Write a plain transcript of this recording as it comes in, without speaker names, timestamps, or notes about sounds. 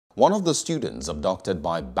One of the students abducted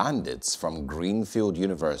by bandits from Greenfield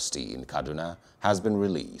University in Kaduna has been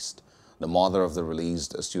released. The mother of the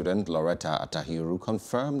released student, Loretta Atahiru,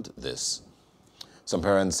 confirmed this. Some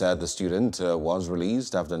parents said the student was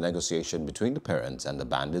released after negotiation between the parents and the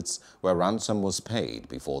bandits, where ransom was paid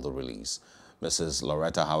before the release. Mrs.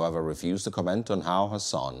 Loretta, however, refused to comment on how her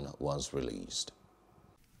son was released.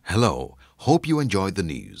 Hello, hope you enjoyed the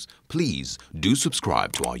news. Please do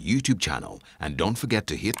subscribe to our YouTube channel and don't forget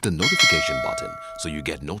to hit the notification button so you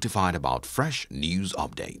get notified about fresh news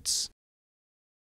updates.